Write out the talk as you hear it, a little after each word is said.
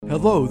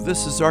Hello,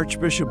 this is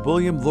Archbishop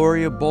William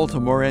Lori of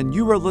Baltimore, and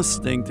you are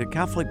listening to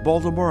Catholic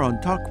Baltimore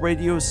on Talk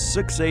Radio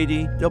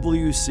 680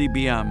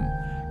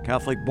 WCBM.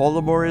 Catholic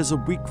Baltimore is a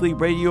weekly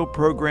radio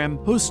program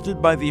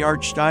hosted by the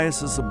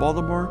Archdiocese of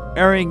Baltimore,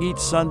 airing each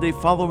Sunday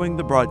following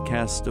the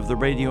broadcast of the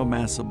Radio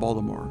Mass of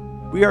Baltimore.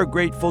 We are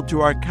grateful to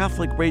our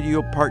Catholic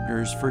radio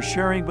partners for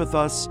sharing with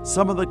us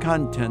some of the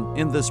content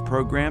in this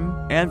program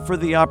and for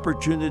the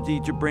opportunity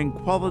to bring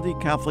quality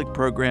Catholic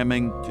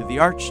programming to the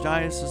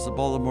Archdiocese of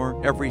Baltimore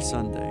every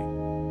Sunday.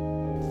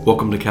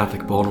 Welcome to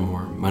Catholic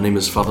Baltimore. My name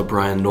is Father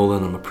Brian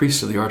Nolan. I'm a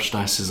priest of the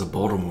Archdiocese of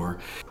Baltimore.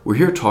 We're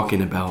here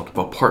talking about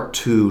part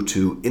 2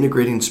 to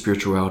integrating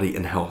spirituality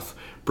and health,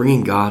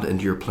 bringing God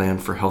into your plan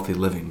for healthy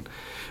living.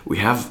 We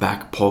have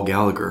back Paul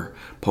Gallagher.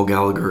 Paul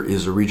Gallagher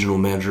is a regional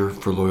manager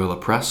for Loyola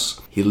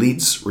Press. He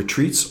leads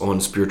retreats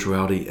on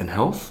spirituality and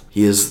health.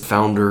 He is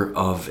founder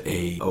of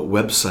a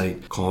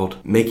website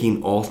called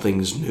Making All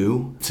Things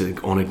New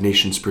on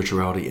Ignatian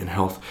spirituality and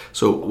health.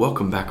 So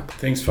welcome back.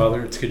 Thanks,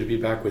 Father. It's good to be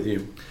back with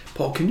you.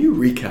 Paul, can you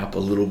recap a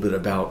little bit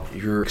about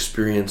your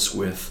experience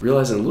with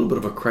realizing a little bit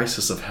of a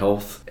crisis of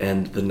health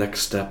and the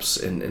next steps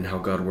and how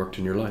God worked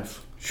in your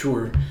life?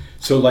 Sure.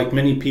 So like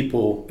many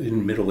people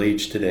in middle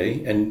age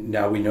today, and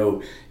now we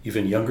know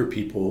even younger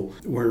people,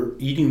 we're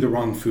eating the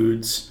wrong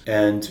foods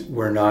and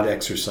we're not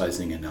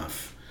exercising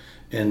enough.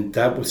 And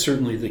that was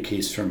certainly the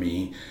case for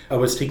me. I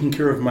was taking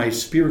care of my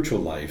spiritual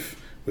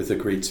life with a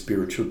great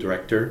spiritual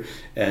director,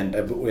 and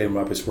I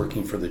was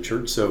working for the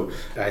church, so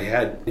I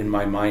had in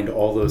my mind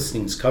all those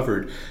things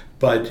covered,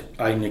 but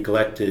I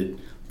neglected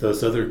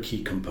those other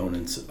key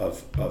components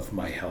of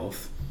my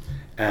health.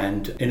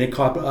 And it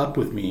caught up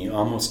with me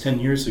almost 10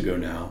 years ago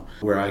now,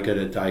 where I got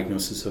a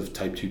diagnosis of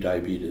type 2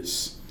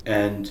 diabetes.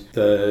 And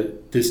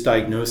this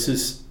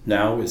diagnosis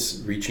now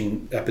is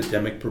reaching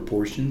epidemic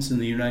proportions in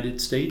the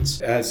United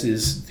States, as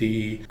is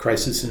the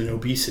crisis in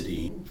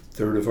obesity. A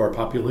third of our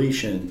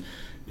population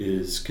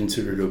is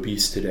considered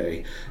obese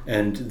today.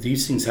 And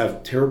these things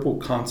have terrible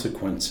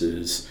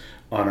consequences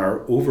on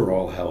our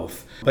overall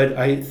health. But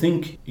I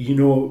think, we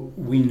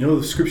know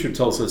the scripture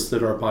tells us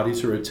that our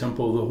bodies are a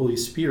temple of the Holy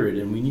Spirit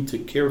and we need to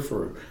care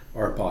for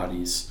our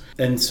bodies.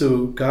 And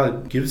so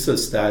God gives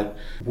us that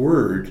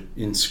word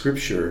in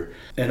scripture.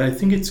 And I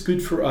think it's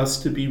good for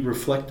us to be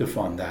reflective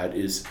on that,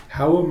 is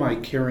how am I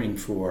caring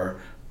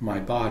for my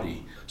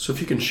body? So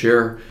if you can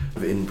share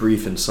in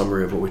brief and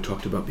summary of what we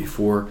talked about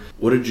before,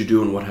 what did you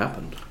do and what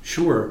happened?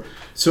 Sure.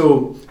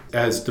 So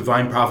as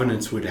divine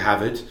providence would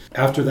have it,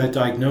 after that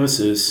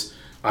diagnosis,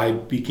 I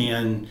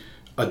began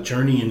a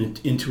journey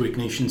into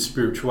Ignatian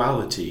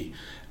spirituality.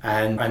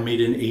 And I made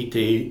an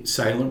 8-day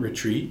silent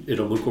retreat at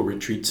a local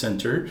retreat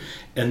center.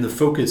 And the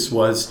focus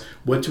was,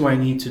 what do I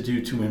need to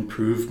do to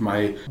improve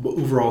my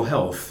overall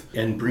health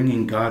and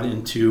bringing God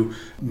into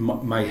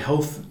my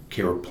health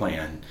care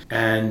plan?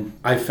 And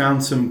I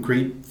found some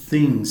great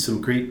things,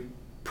 some great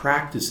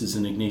practices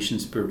in Ignatian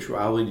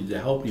spirituality to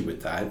help me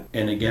with that.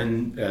 And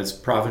again, as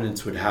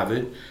Providence would have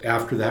it,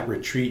 after that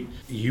retreat,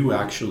 you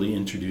actually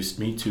introduced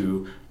me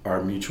to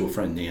our mutual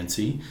friend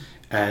Nancy,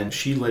 and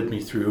she led me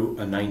through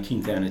a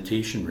 19th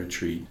annotation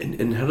retreat.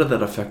 And how did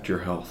that affect your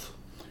health,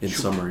 in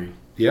summary?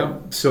 Yeah,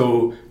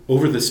 so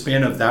over the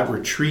span of that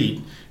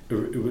retreat,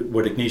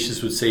 what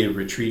Ignatius would say, a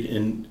retreat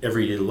in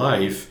everyday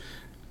life,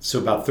 so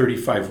about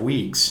 35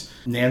 weeks,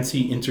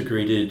 Nancy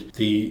integrated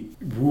the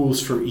rules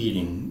for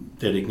eating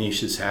that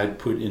Ignatius had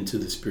put into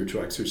the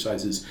spiritual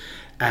exercises.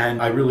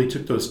 And I really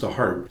took those to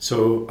heart.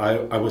 So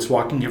I was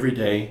walking every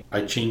day.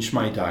 I changed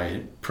my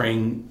diet,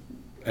 praying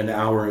an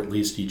hour at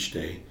least each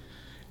day.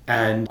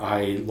 And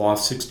I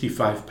lost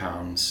 65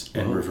 pounds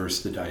and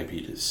reversed the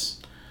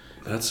diabetes.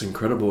 That's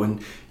incredible.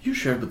 And you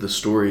shared with the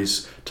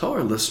stories. Tell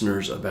our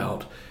listeners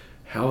about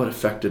how it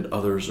affected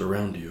others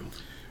around you.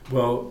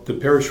 Well, the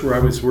parish where I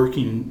was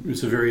working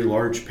was a very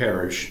large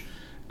parish,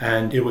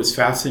 and it was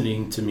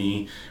fascinating to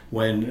me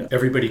when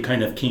everybody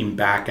kind of came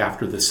back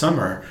after the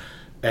summer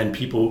and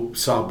people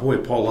saw, boy,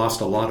 Paul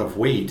lost a lot of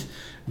weight.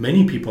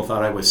 Many people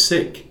thought I was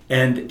sick,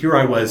 and here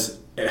I was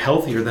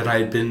healthier than I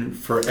had been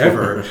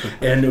forever.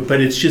 But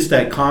it's just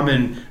that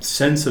common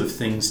sense of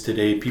things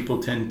today.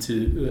 People tend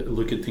to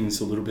look at things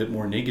a little bit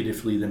more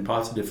negatively than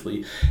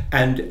positively.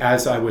 And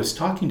as I was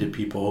talking to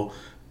people,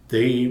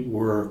 they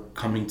were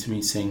coming to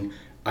me saying,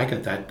 I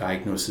got that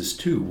diagnosis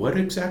too. What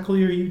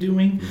exactly are you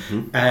doing?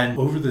 Mm-hmm. And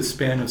over the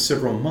span of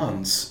several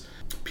months,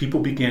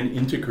 people began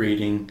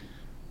integrating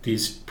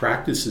these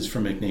practices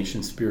from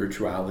Ignatian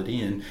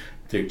spirituality, and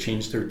they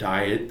changed their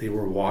diet, they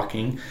were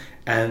walking,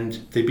 and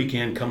they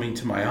began coming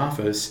to my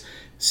office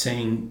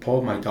saying,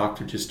 Paul, my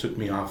doctor just took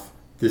me off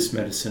this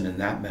medicine and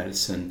that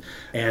medicine.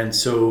 And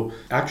so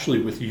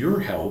actually with your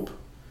help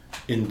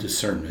in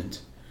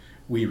discernment,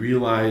 we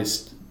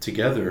realized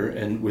together,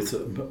 and with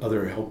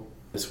other help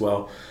as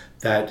well,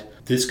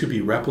 that this could be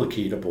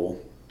replicatable.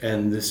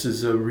 And this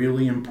is a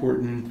really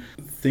important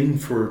thing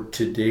for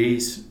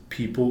today's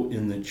people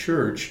in the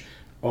church.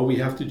 All we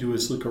have to do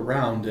is look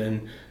around,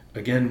 and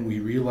again, we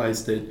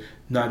realize that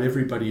not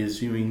everybody is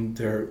viewing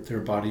their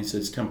bodies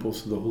as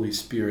temples of the Holy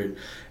Spirit,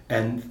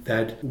 and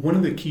that one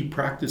of the key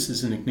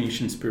practices in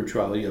Ignatian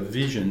spirituality of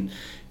vision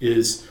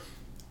is,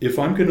 if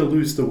I'm going to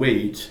lose the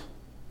weight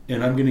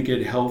and I'm going to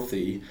get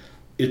healthy,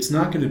 it's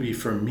not going to be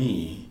for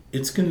me.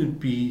 It's going to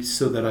be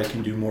so that I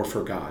can do more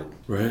for God.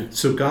 Right.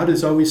 So God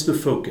is always the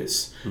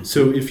focus. Mm-hmm.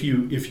 So if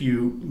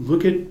you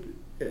look at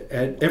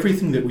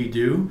everything that we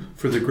do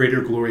for the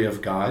greater glory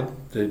of God,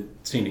 the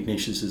St.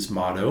 Ignatius's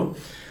motto,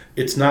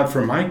 it's not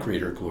for my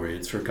greater glory,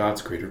 it's for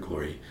God's greater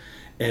glory.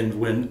 And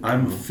when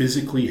I'm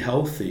physically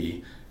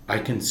healthy, I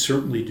can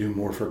certainly do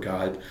more for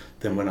God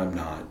than when I'm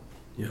not.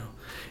 Yeah.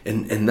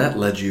 And that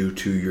led you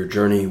to your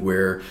journey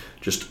where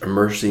just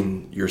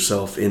immersing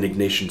yourself in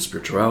Ignatian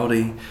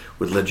spirituality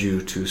would led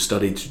you to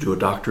study to do a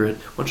doctorate.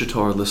 Why don't you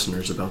tell our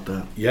listeners about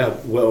that? Yeah,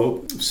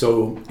 well,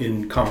 so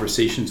in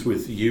conversations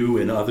with you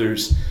and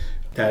others,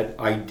 that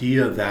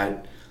idea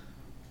that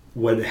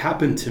what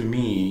happened to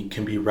me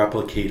can be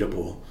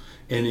replicatable.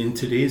 And in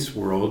today's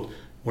world,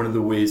 one of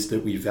the ways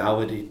that we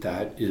validate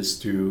that is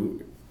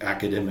through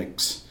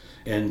academics.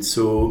 And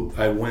so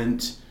I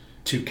went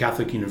to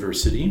Catholic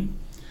University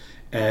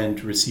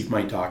and received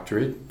my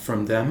doctorate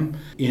from them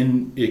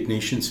in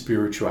Ignatian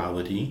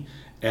spirituality.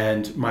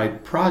 And my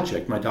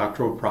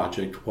doctoral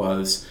project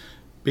was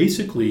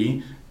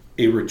basically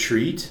a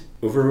retreat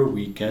over a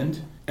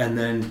weekend and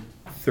then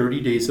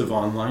 30 days of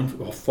online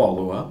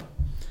follow-up,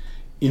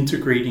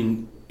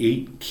 integrating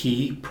 8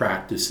 key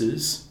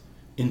practices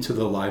into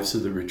the lives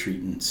of the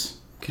retreatants.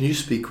 Can you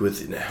speak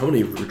with, how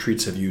many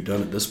retreats have you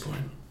done at this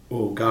point?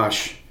 Oh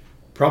gosh,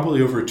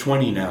 probably over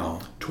 20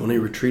 now. 20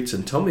 retreats,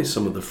 and tell me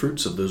some of the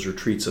fruits of those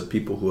retreats, of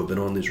people who have been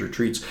on these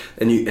retreats.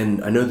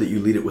 And I know that you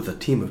lead it with a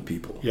team of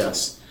people.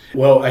 Yes.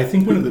 Well, I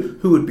think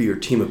who would be your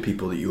team of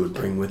people that you would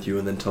bring with you,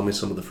 and then tell me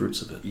some of the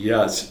fruits of it.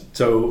 Yes.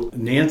 So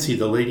Nancy,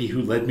 the lady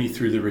who led me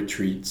through the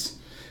retreats,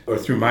 or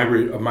through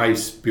my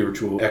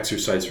spiritual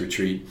exercise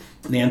retreat,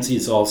 Nancy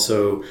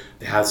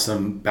has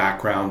some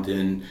background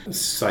in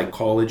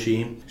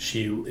psychology.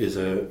 She is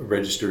a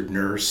registered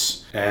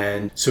nurse.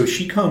 And so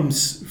she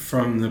comes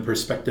from the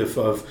perspective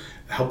of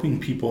helping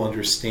people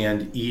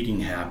understand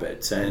eating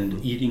habits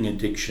and eating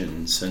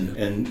addictions.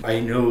 And I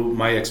know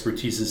my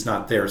expertise is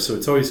not there, so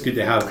it's always good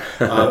to have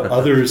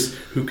others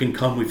who can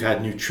come. We've had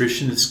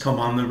nutritionists come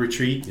on the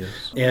retreat. Yes.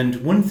 And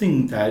one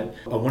thing that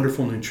a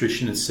wonderful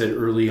nutritionist said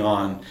early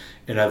on,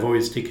 and I've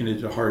always taken it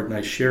to heart and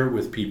I share it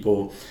with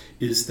people,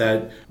 is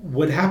that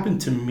what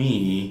happened to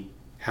me,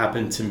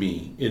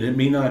 and it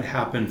may not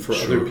happen for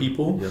other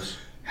people. Yes.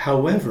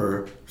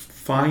 However,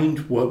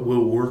 find what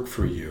will work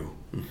for you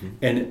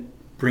and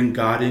bring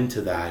God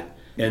into that,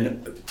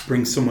 and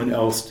bring someone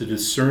else to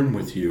discern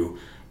with you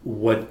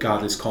what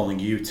God is calling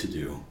you to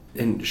do.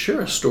 And share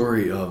a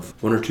story of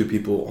 1 or 2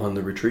 people on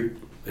the retreat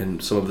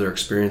and some of their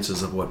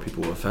experiences of what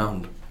people have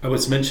found. I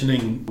was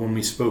mentioning when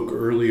we spoke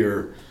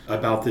earlier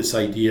about this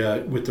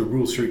idea with the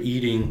rules for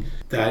eating,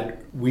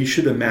 that we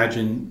should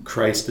imagine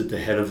Christ at the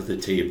head of the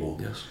table.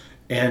 Yes.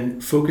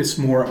 And focus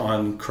more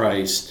on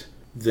Christ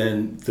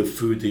than the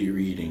food that you're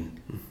eating.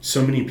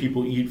 So many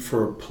people eat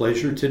for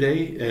pleasure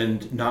today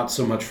and not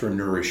so much for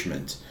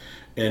nourishment.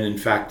 And in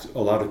fact,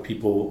 a lot of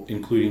people,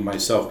 including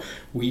myself,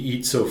 we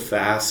eat so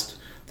fast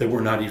that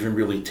we're not even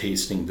really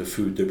tasting the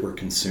food that we're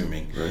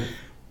consuming. Right.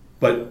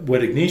 But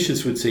what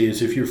Ignatius would say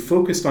is, if you're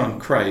focused on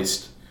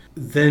Christ,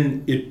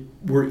 then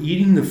we're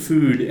eating the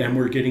food and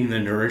we're getting the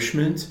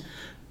nourishment,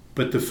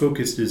 but the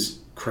focus is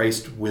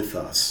Christ with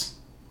us.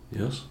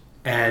 Yes.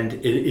 And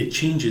it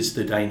changes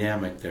the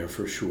dynamic there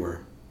for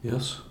sure.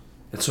 Yes.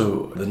 And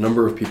so the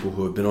number of people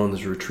who have been on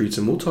these retreats,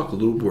 and we'll talk a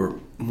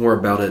little more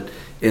about it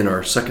in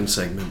our second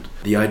segment,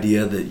 the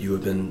idea that you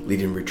have been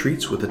leading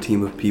retreats with a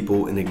team of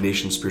people in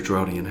Ignatian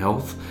spirituality and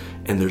health,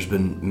 and there's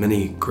been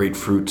many great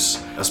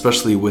fruits,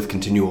 especially with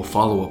continual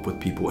follow-up with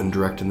people and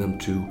directing them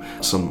to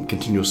some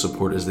continual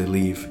support as they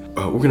leave.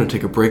 We're going to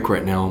take a break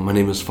right now. My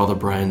name is Father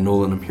Brian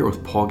Nolan. I'm here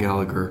with Paul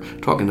Gallagher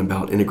talking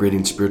about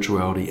integrating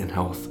spirituality and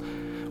health.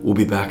 We'll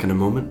be back in a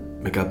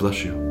moment. May God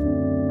bless you.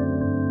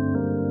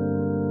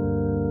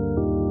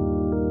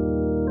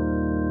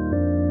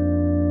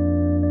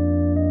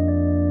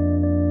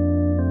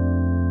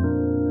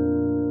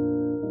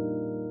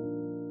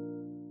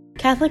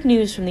 Catholic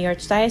news from the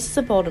Archdiocese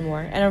of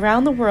Baltimore and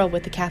around the world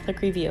with the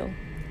Catholic Review.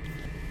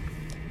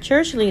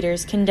 Church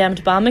leaders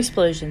condemned bomb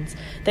explosions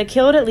that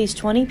killed at least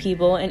 20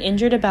 people and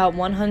injured about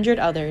 100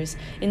 others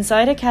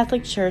inside a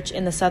Catholic church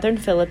in the southern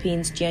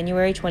Philippines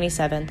January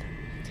 27th.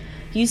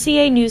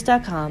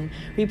 UCAnews.com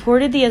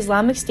reported the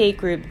Islamic State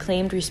group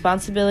claimed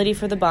responsibility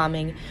for the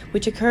bombing,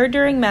 which occurred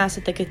during Mass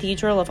at the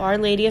Cathedral of Our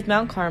Lady of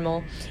Mount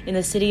Carmel in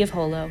the city of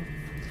Jolo.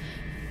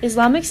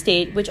 Islamic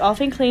State, which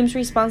often claims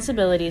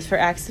responsibilities for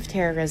acts of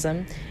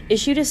terrorism,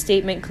 issued a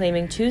statement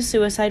claiming 2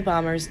 suicide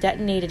bombers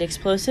detonated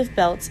explosive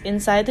belts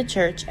inside the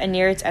church and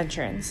near its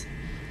entrance.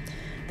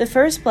 The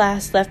first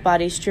blast left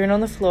bodies strewn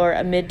on the floor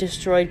amid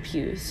destroyed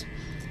pews.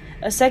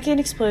 A second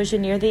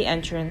explosion near the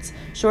entrance,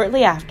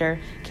 shortly after,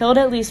 killed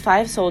at least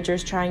 5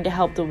 soldiers trying to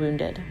help the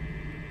wounded.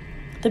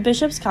 the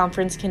Bishops'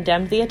 Conference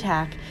condemned the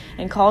attack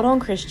and called on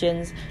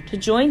Christians to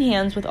join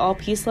hands with all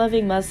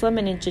peace-loving Muslim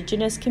and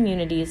indigenous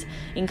communities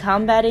in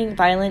combating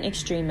violent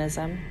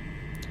extremism.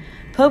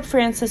 Pope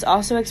Francis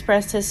also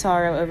expressed his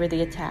sorrow over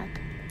the attack.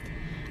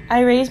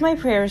 "I raise my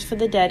prayers for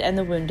the dead and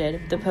the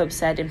wounded," the Pope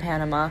said in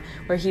Panama,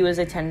 where he was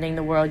attending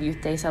the World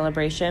Youth Day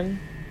celebration.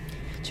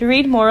 To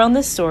read more on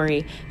this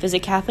story,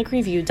 visit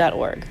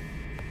CatholicReview.org.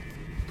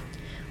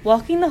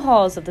 Walking the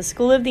halls of the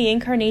School of the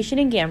Incarnation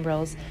in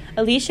Gambrills,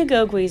 Alicia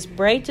Gogwe's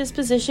bright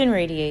disposition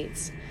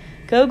radiates.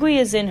 Gogwe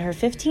is in her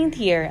 15th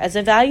year as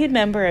a valued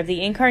member of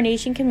the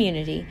Incarnation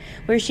community,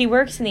 where she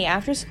works in the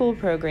after-school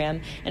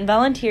program and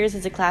volunteers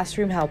as a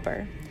classroom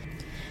helper.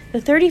 The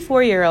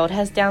 34-year-old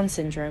has Down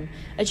syndrome,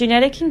 a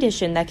genetic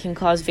condition that can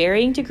cause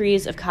varying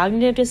degrees of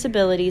cognitive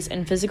disabilities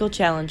and physical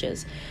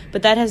challenges,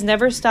 but that has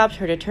never stopped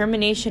her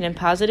determination and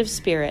positive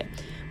spirit,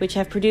 which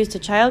have produced a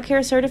child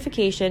care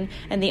certification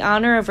and the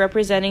honor of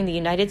representing the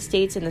United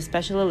States in the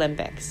Special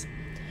Olympics.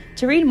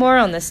 To read more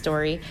on this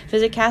story,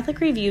 visit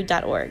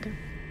CatholicReview.org.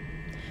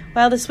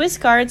 While the Swiss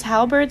Guards'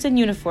 halberds and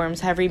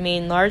uniforms have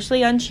remained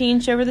largely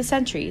unchanged over the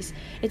centuries,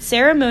 its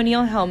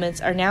ceremonial helmets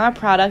are now a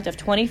product of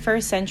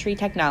 21st century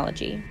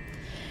technology.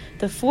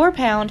 The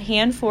 4-pound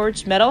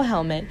hand-forged metal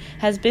helmet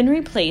has been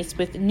replaced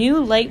with new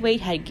lightweight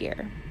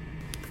headgear.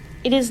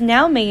 It is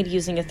now made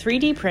using a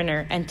 3D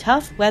printer and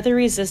tough,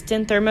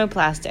 weather-resistant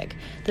thermoplastic,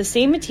 the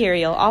same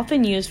material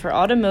often used for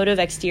automotive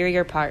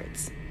exterior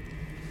parts.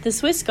 The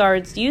Swiss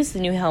Guards used the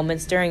new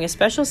helmets during a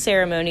special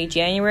ceremony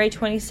January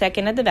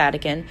 22nd at the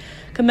Vatican,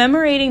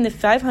 commemorating the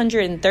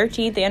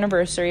 513th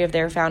anniversary of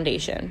their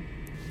foundation.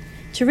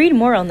 To read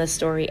more on this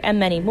story and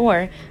many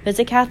more,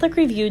 visit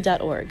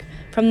CatholicReview.org.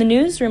 From the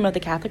newsroom of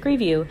the Catholic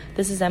Review,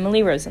 this is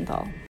Emily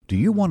Rosenthal. Do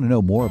you want to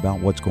know more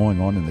about what's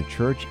going on in the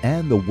church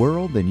and the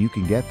world than you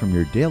can get from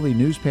your daily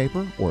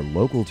newspaper or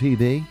local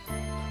TV?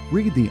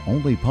 Read the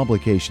only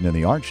publication in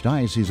the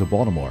Archdiocese of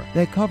Baltimore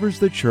that covers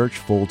the church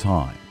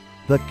full-time,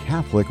 the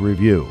Catholic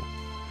Review.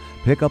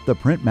 Pick up the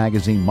print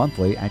magazine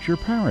monthly at your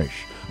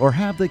parish or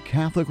have the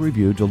Catholic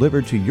Review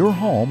delivered to your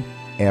home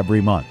every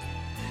month.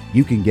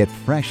 You can get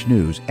fresh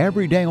news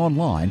every day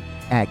online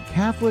at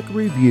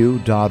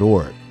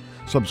CatholicReview.org.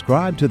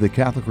 Subscribe to the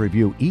Catholic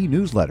Review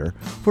e-newsletter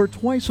for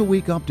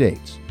twice-a-week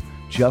updates.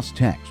 Just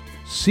text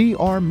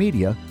CR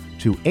Media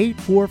to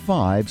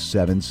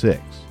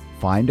 84576.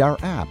 Find our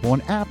app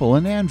on Apple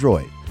and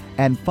Android,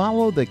 and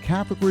follow the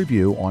Catholic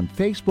Review on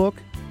Facebook,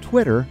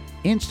 Twitter,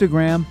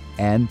 Instagram,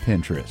 and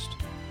Pinterest.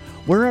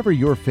 Wherever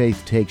your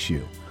faith takes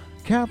you,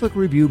 Catholic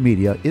Review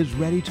Media is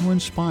ready to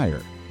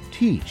inspire,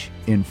 teach,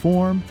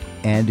 inform,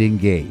 and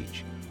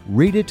engage.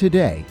 Read it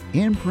today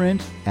in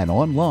print and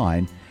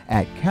online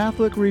at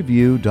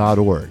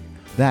CatholicReview.org.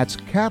 That's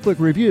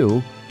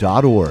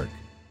CatholicReview.org.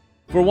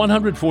 For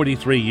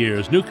 143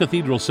 years, New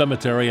Cathedral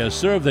Cemetery has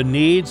served the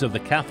needs of the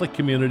Catholic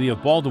community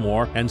of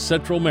Baltimore and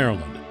Central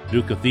Maryland.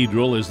 New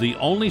Cathedral is the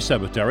only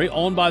cemetery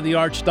owned by the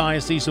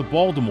Archdiocese of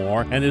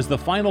Baltimore and is the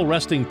final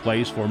resting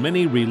place for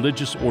many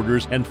religious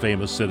orders and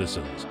famous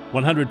citizens.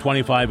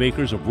 125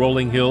 acres of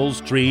rolling hills,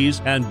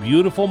 trees, and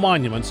beautiful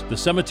monuments, the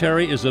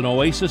cemetery is an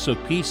oasis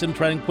of peace and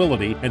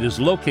tranquility and is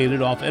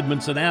located off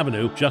Edmondson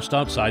Avenue just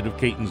outside of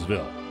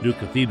Catonsville. New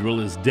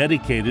Cathedral is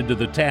dedicated to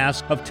the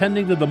task of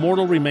tending to the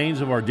mortal remains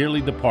of our dearly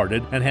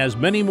departed and has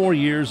many more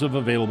years of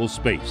available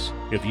space.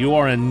 If you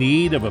are in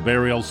need of a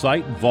burial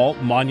site, vault,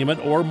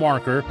 monument, or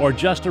marker, or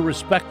just a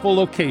respectful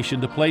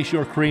location to place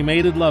your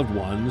cremated loved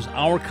ones,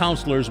 our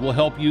counselors will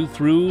help you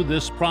through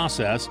this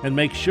process and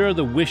make sure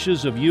the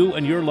wishes of you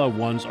and your loved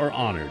ones are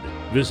honored.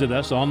 Visit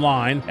us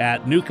online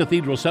at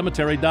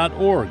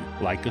newcathedralcemetery.org.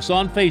 Like us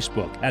on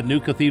Facebook at New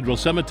Cathedral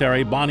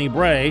Cemetery, Bonnie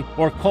Bray,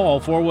 or call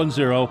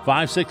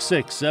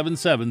 410-566-7770.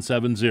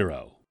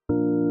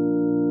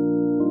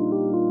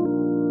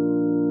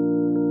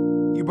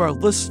 You are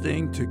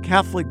listening to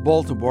Catholic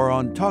Baltimore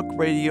on Talk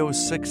Radio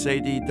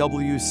 680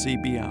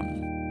 WCBM.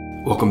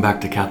 Welcome back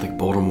to Catholic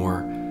Baltimore.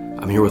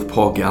 I'm here with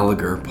Paul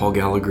Gallagher. Paul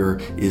Gallagher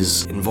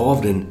is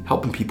involved in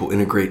helping people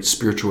integrate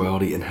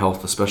spirituality and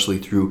health, especially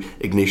through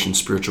Ignatian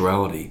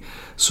spirituality.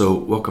 So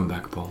welcome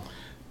back, Paul.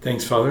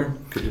 Thanks, Father.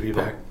 Good to be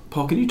back.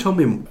 Paul, can you tell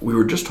me, we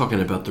were just talking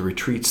about the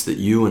retreats that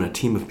you and a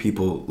team of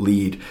people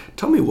lead.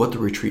 Tell me what the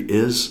retreat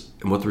is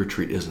and what the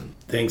retreat isn't.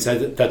 Thanks.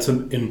 That's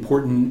an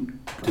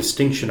important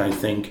distinction, I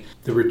think.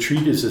 The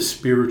retreat is a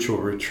spiritual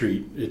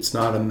retreat. It's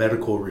not a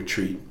medical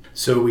retreat.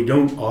 So we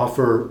don't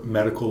offer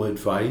medical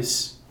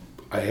advice.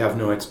 I have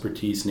no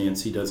expertise.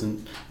 Nancy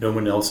doesn't. No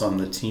one else on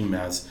the team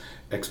has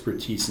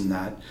expertise in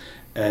that.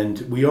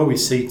 And we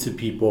always say to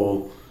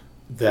people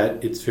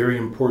that it's very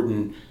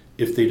important,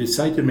 if they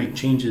decide to make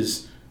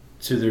changes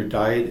to their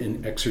diet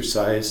and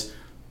exercise,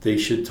 they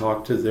should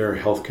talk to their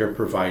healthcare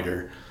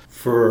provider.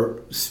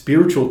 For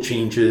spiritual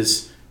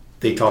changes,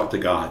 they talk to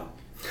God,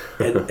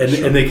 and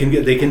they can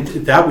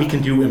that we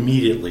can do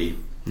immediately.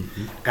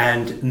 Mm-hmm.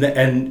 And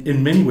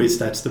in many ways,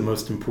 that's the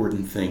most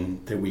important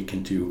thing that we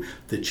can do.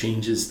 The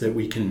changes that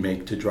we can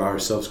make to draw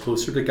ourselves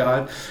closer to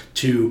God,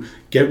 to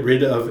get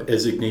rid of,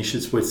 as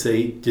Ignatius would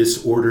say,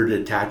 disordered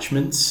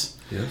attachments.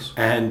 Yes.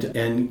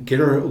 and get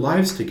our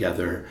lives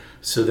together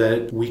so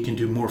that we can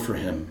do more for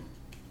Him.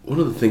 One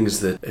of the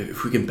things that,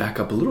 if we can back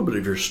up a little bit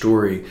of your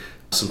story,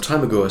 some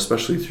time ago,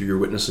 especially through your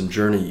witness and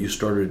journey, you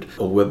started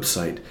a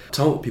website.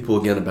 Tell people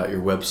again about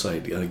your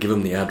website. Give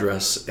them the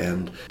address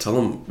and tell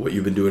them what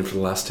you've been doing for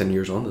the last 10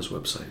 years on this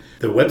website.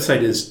 The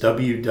website is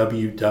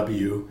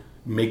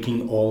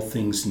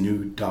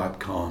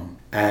www.makingallthingsnew.com.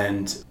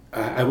 And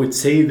I would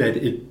say that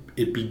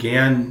it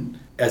began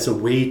as a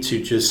way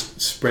to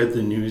just spread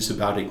the news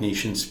about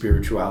Ignatian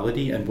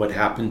spirituality and what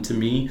happened to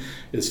me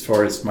as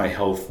far as my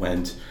health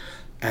went.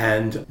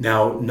 And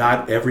now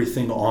not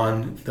everything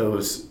on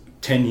those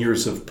 10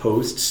 years of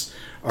posts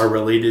are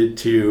related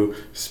to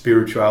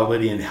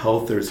spirituality and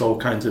health. There's all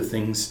kinds of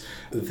things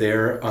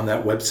there on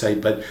that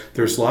website, but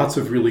there's lots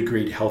of really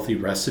great healthy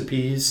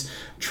recipes,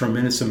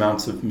 tremendous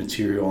amounts of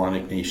material on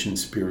Ignatian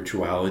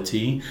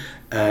spirituality,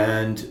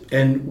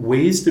 and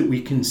ways that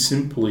we can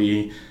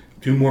simply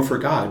do more for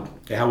God,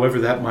 however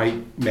that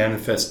might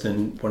manifest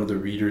in one of the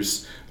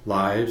readers'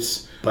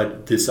 lives.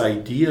 But this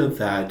idea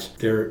that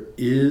there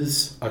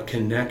is a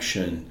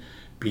connection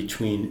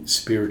between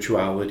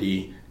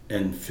spirituality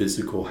and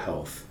physical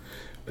health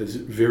is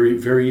very,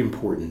 very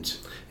important.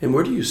 And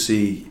where do you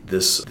see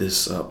this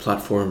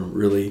platform,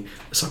 really,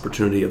 this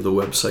opportunity of the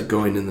website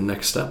going in the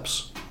next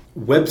steps?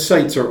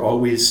 Websites are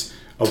always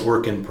a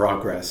work in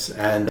progress.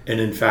 And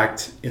in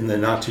fact, in the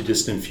not too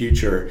distant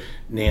future,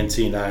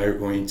 Nancy and I are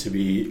going to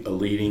be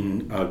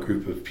leading a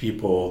group of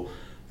people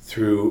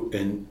through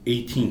an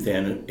 18th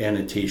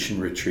annotation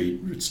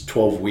retreat. It's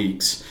 12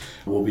 weeks.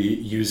 We'll be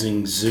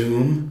using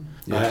Zoom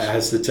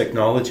as the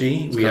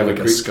technology. We have like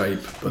a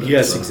Skype. But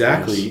yes,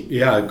 exactly.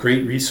 Yeah, a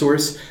great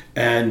resource.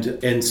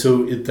 And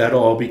so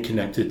that'll all be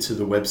connected to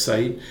the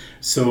website.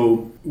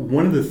 So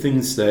one of the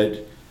things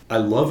that I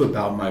love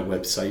about my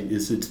website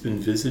is it's been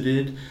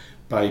visited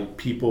by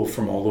people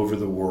from all over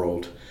the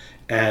world.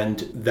 And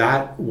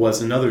that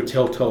was another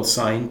telltale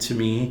sign to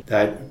me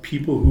that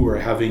people who are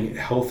having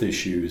health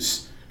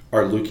issues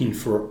are looking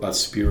for a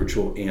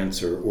spiritual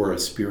answer or a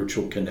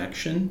spiritual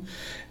connection.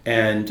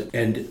 And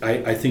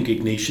I think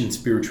Ignatian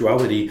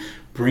spirituality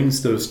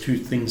brings those two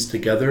things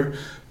together.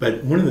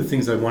 But one of the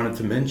things I wanted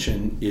to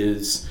mention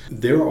is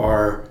there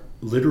are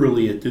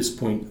literally at this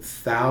point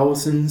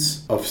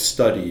thousands of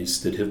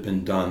studies that have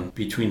been done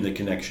between the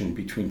connection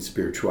between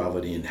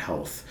spirituality and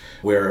health,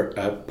 where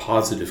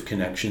positive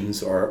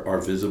connections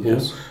are visible.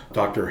 Yes.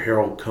 Dr.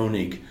 Harold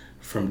Koenig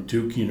from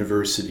Duke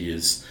University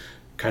is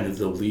kind of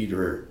the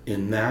leader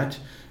in that,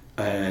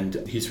 and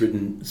he's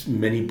written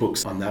many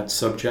books on that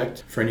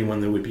subject. For anyone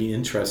that would be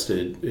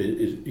interested,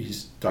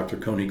 Dr.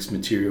 Koenig's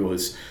material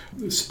is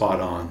spot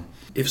on.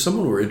 If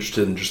someone were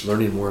interested in just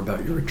learning more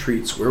about your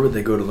retreats, where would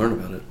they go to learn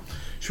about it?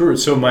 Sure.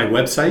 So my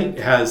website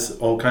has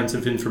all kinds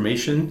of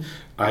information.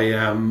 I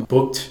am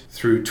booked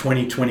through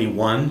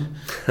 2021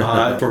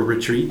 for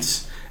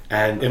retreats,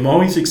 and I'm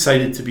always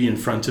excited to be in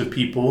front of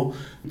people,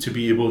 to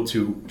be able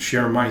to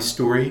share my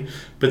story,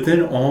 but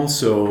then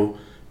also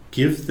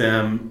give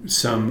them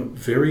some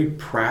very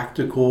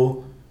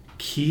practical,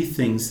 key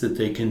things that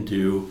they can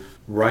do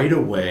right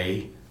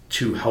away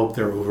to help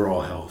their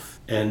overall health.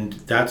 And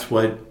that's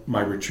what my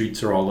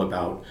retreats are all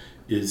about,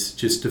 is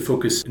just to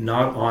focus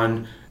not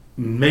on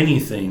many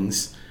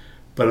things,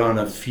 but on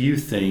a few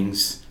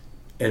things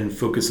and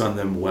focus on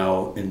them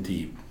well and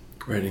deep.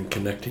 Right, and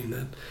connecting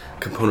that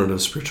component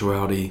of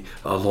spirituality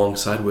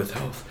alongside with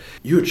health.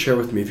 You would share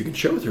with me, if you can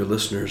share with your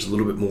listeners a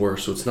little bit more,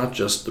 so it's not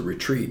just the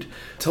retreat.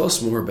 Tell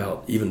us more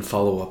about even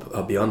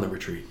follow-up beyond the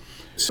retreat.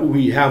 So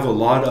we have a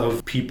lot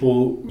of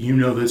people, you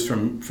know this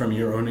from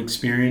your own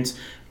experience,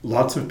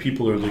 lots of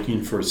people are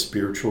looking for a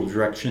spiritual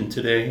direction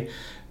today,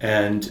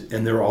 and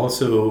they're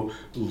also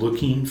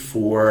looking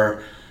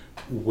for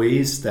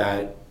ways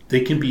that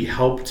they can be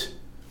helped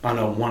on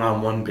a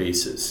one-on-one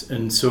basis.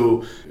 And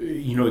so,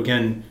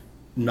 again,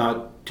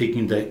 not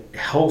taking the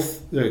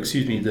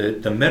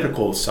the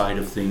medical side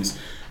of things,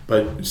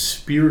 but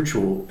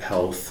spiritual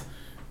health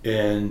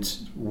and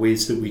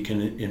ways that we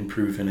can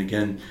improve. And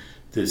again,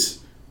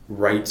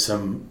 right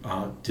some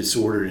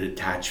disordered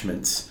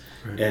attachments,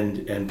 right,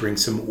 and bring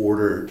some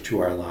order to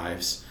our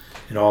lives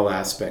in all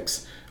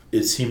aspects.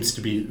 It seems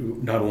to be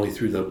not only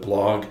through the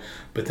blog,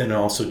 but then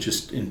also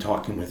just in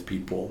talking with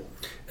people.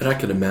 And I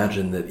can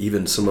imagine that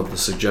even some of the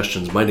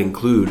suggestions might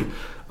include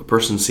a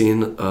person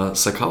seeing a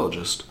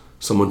psychologist,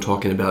 someone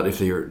talking about if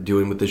they are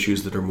dealing with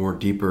issues that are more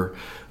deeper,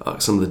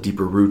 some of the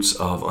deeper roots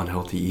of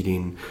unhealthy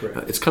eating.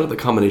 It's kind of the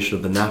combination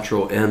of the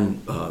natural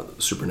and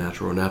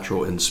supernatural, or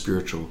natural and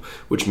spiritual,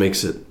 which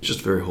makes it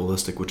just very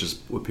holistic, which is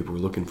what people are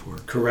looking for.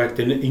 Correct.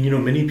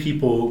 And many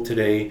people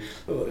today,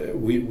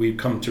 we've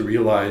come to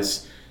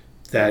realize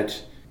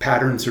that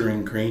patterns are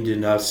ingrained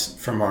in us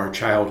from our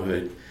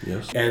childhood.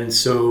 Yes. And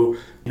so,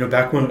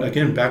 back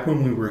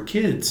when we were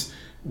kids,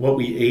 what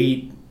we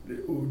ate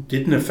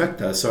didn't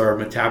affect us. Our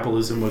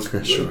metabolism was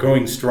sure,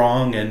 going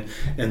strong and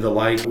the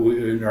like.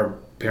 And our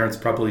parents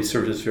probably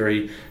served us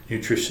very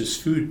nutritious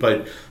food.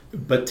 But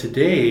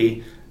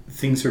today,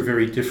 things are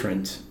very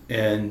different.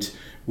 And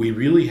we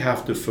really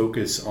have to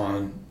focus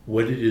on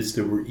what it is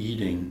that we're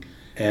eating,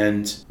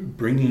 and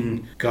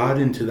bringing God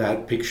into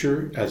that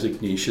picture, as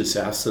Ignatius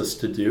asks us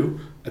to do,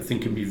 I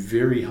think can be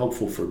very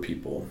helpful for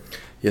people.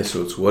 Yeah,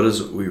 so it's what is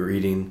it we are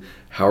eating,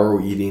 how are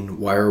we eating,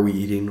 why are we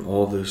eating,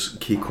 all those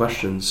key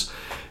questions.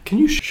 Can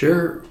you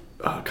share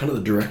kind of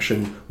the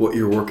direction, what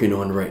you're working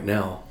on right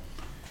now?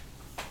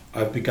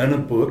 I've begun a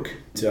book,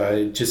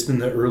 just in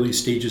the early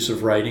stages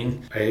of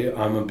writing.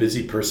 I'm a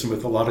busy person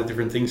with a lot of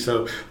different things,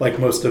 so like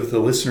most of the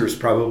listeners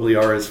probably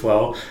are as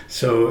well.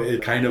 So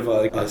it's kind of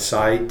a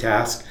side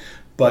task,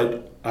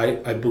 but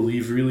I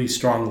believe really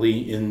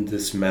strongly in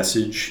this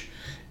message.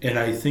 And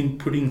I think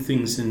putting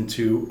things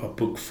into a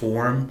book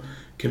form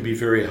can be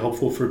very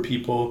helpful for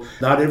people.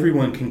 Not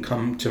everyone can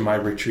come to my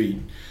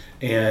retreat.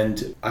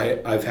 And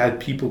I've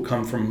had people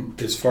come from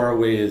as far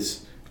away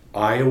as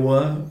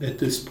Iowa at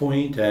this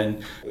point,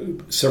 and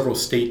several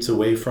states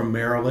away from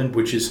Maryland,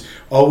 which is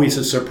always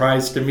a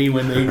surprise to me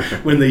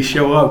when they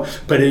show up.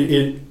 But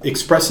it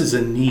expresses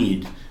a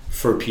need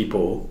for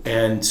people.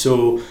 And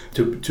so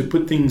to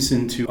put things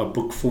into a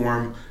book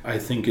form, I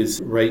think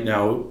is right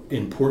now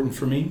important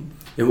for me.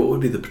 And what would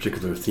be the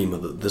particular theme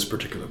of this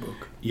particular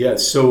book? Yeah,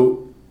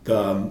 so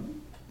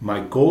my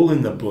goal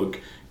in the book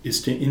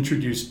is to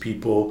introduce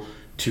people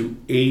to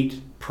 8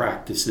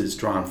 practices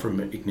drawn from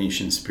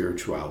Ignatian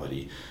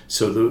spirituality.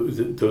 So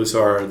those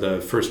are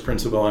the first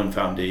principle and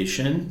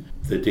foundation,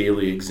 the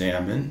daily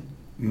examen,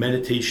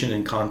 meditation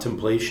and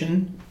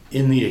contemplation,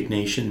 in the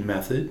Ignatian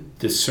method,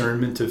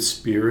 discernment of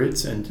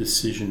spirits and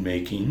decision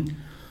making,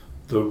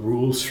 the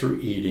rules for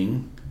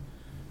eating,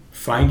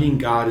 finding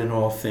God in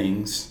all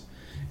things,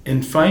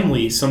 and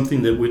finally,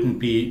 something that wouldn't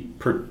be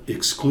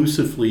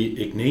exclusively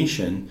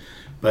Ignatian,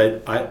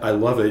 but I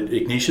love it.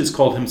 Ignatius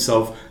called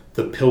himself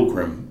the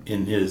pilgrim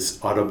in his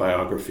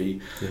autobiography.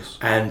 Yes.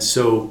 And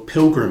so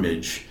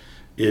pilgrimage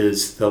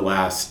is the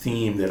last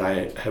theme that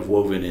I have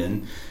woven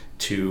in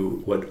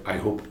to what I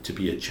hope to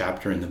be a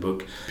chapter in the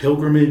book.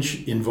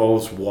 Pilgrimage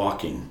involves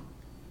walking.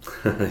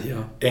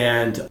 Yeah.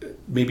 And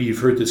maybe you've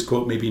heard this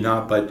quote, maybe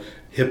not, but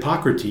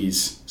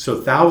Hippocrates,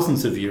 so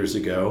thousands of years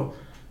ago,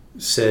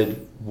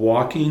 said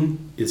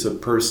walking is a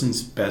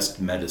person's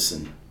best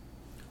medicine.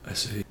 I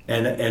see.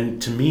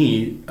 And to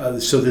me,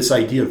 so this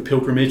idea of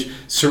pilgrimage,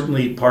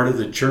 certainly part of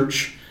the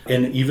church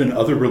and even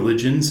other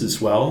religions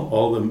as well,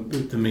 all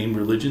the main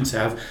religions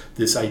have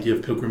this idea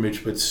of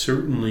pilgrimage, but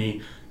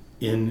certainly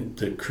in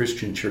the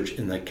Christian church,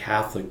 in the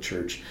Catholic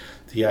church,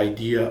 the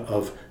idea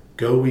of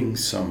going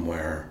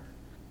somewhere,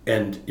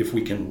 and if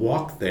we can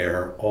walk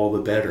there, all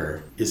the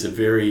better, is a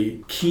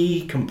very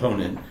key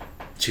component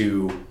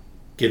to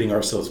getting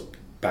ourselves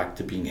back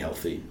to being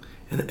healthy.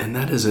 And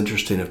that is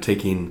interesting, of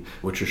taking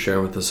what you're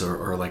sharing with us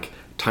are like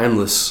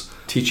timeless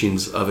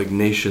teachings of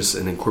Ignatius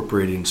and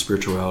incorporating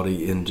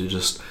spirituality into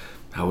just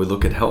how we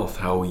look at health,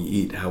 how we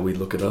eat, how we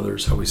look at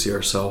others, how we see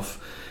ourselves,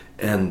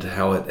 and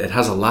how it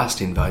has a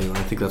lasting value. And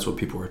I think that's what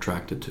people are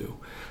attracted to.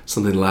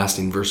 Something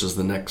lasting versus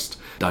the next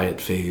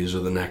diet phase or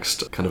the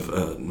next kind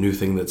of new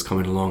thing that's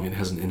coming along. It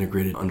has an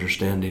integrated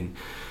understanding.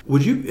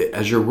 Would you,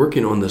 as you're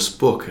working on this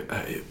book,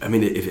 I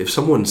mean, if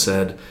someone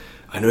said,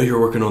 I know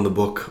you're working on the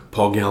book,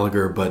 Paul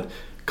Gallagher, but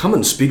come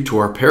and speak to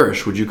our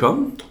parish. Would you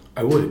come?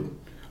 I would.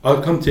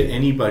 I'll come to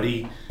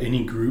anybody,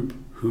 any group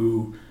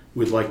who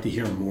would like to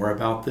hear more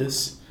about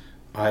this.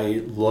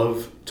 I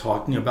love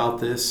talking about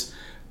this.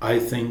 I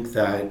think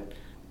that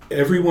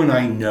everyone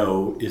I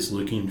know is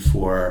looking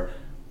for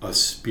a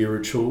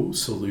spiritual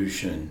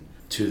solution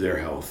to their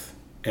health.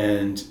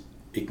 And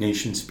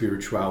Ignatian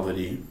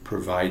spirituality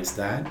provides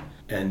that.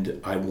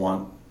 And I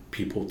want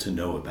people to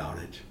know about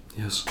it.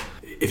 Yes.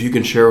 If you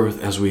can share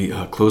with, as we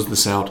close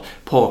this out,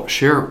 Paul,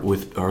 share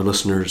with our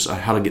listeners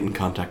how to get in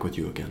contact with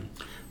you again.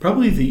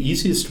 Probably the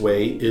easiest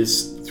way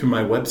is through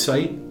my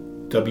website,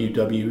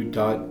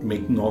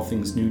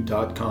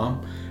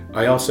 www.makingallthingsnew.com.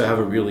 I also have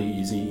a really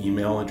easy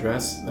email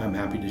address I'm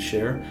happy to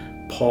share,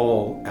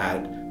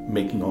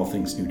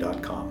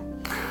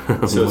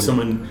 paul@makingallthingsnew.com. So if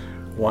someone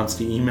wants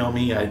to email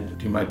me, I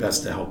do my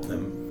best to help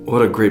them.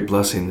 What a great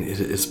blessing.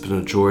 It's been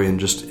a joy in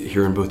just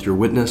hearing both your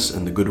witness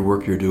and the good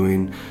work you're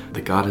doing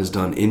that God has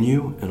done in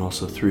you and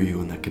also through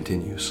you, and that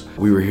continues.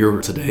 We were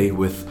here today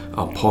with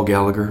Paul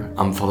Gallagher.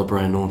 I'm Father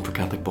Brian Nolan for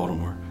Catholic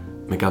Baltimore.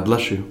 May God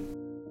bless you.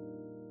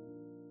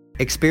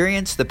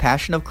 Experience the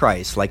Passion of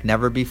Christ like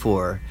never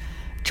before.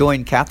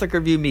 Join Catholic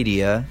Review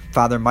Media,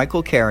 Father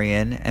Michael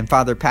Carrion, and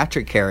Father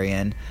Patrick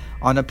Carrion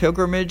on a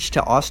pilgrimage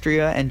to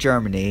Austria and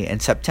Germany in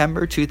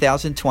September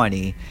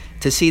 2020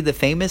 to see the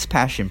famous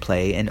Passion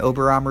Play in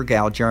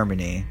Oberammergau,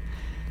 Germany.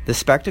 The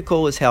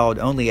spectacle is held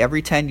only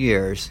every 10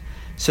 years,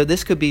 so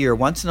this could be your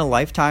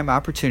once-in-a-lifetime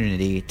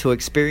opportunity to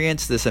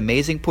experience this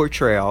amazing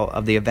portrayal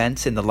of the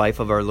events in the life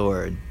of our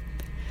Lord.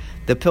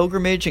 The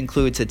pilgrimage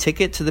includes a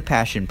ticket to the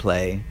Passion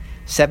Play,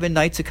 7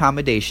 nights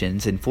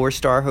accommodations in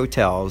 4-star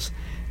hotels,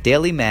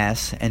 daily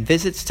Mass, and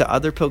visits to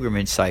other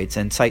pilgrimage sites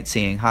and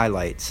sightseeing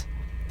highlights.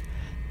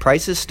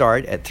 Prices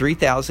start at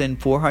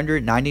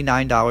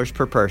 $3,499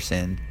 per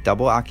person,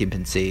 double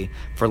occupancy,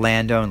 for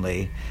land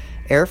only.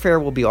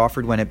 Airfare will be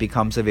offered when it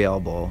becomes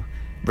available.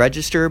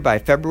 Register by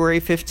February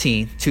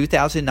 15,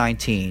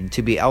 2019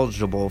 to be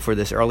eligible for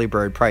this early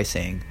bird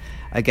pricing.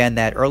 Again,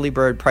 that early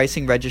bird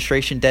pricing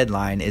registration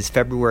deadline is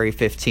February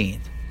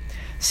 15th.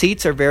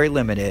 Seats are very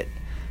limited.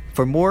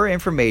 For more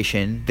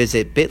information,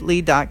 visit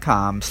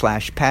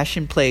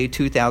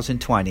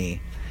bit.ly.com/passionplay2020.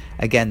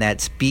 Again,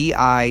 that's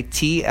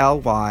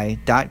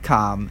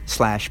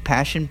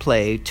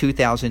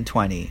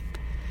bit.ly.com/passionplay2020.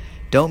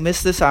 Don't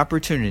miss this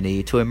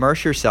opportunity to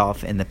immerse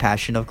yourself in the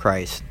Passion of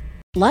Christ.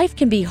 Life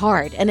can be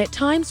hard, and at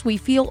times we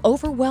feel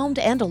overwhelmed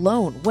and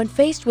alone. When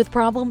faced with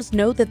problems,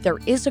 know that there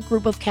is a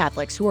group of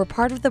Catholics who are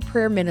part of the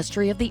prayer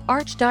ministry of the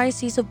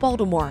Archdiocese of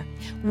Baltimore,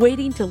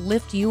 waiting to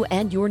lift you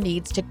and your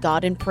needs to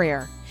God in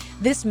prayer.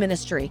 This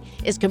ministry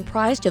is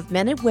comprised of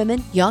men and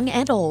women, young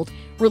and old,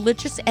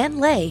 religious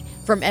and lay,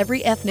 from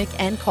every ethnic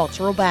and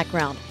cultural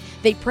background.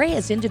 They pray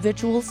as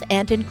individuals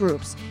and in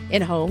groups,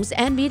 in homes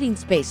and meeting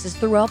spaces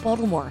throughout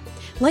Baltimore.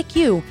 Like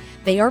you,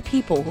 they are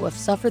people who have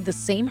suffered the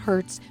same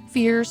hurts,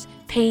 fears,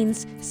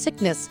 pains,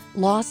 sickness,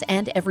 loss,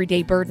 and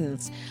everyday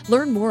burdens.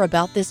 Learn more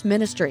about this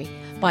ministry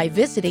by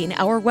visiting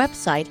our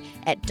website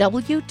at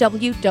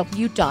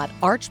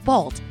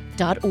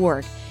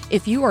www.archbalt.org.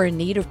 If you are in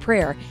need of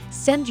prayer,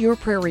 send your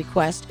prayer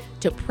request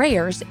to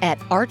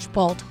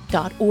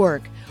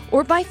prayers@archbalt.org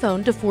or by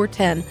phone to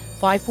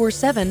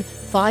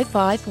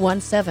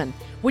 410-547-5517.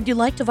 Would you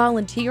like to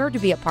volunteer to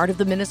be a part of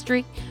the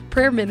ministry?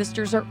 Prayer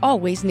ministers are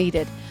always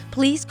needed.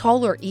 Please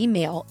call or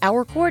email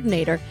our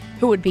coordinator,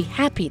 who would be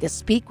happy to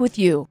speak with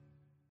you.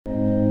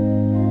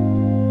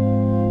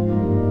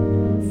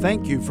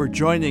 Thank you for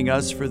joining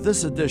us for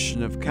this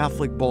edition of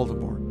Catholic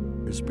Baltimore.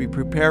 As we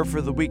prepare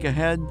for the week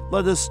ahead,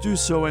 let us do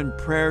so in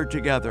prayer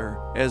together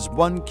as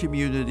one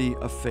community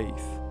of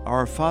faith.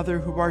 Our Father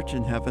who art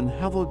in heaven,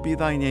 hallowed be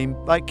thy name.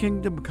 Thy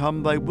kingdom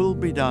come, thy will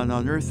be done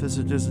on earth as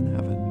it is in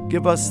heaven.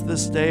 Give us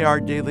this day our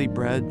daily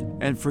bread,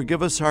 and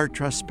forgive us our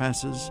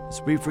trespasses,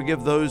 as we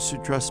forgive those who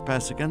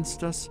trespass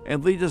against us.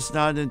 And lead us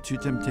not into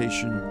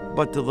temptation,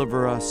 but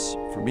deliver us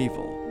from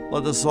evil.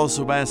 Let us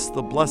also ask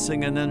the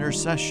blessing and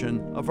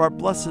intercession of our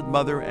Blessed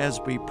Mother as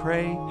we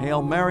pray.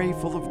 Hail Mary,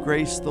 full of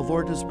grace, the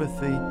Lord is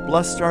with thee.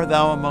 Blessed art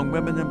thou among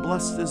women, and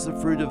blessed is the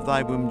fruit of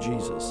thy womb,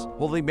 Jesus.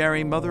 Holy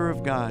Mary, Mother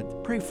of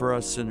God, pray for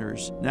us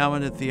sinners, now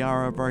and at the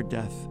hour of our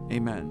death.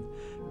 Amen.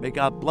 May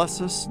God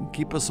bless us and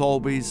keep us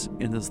always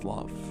in his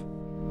love.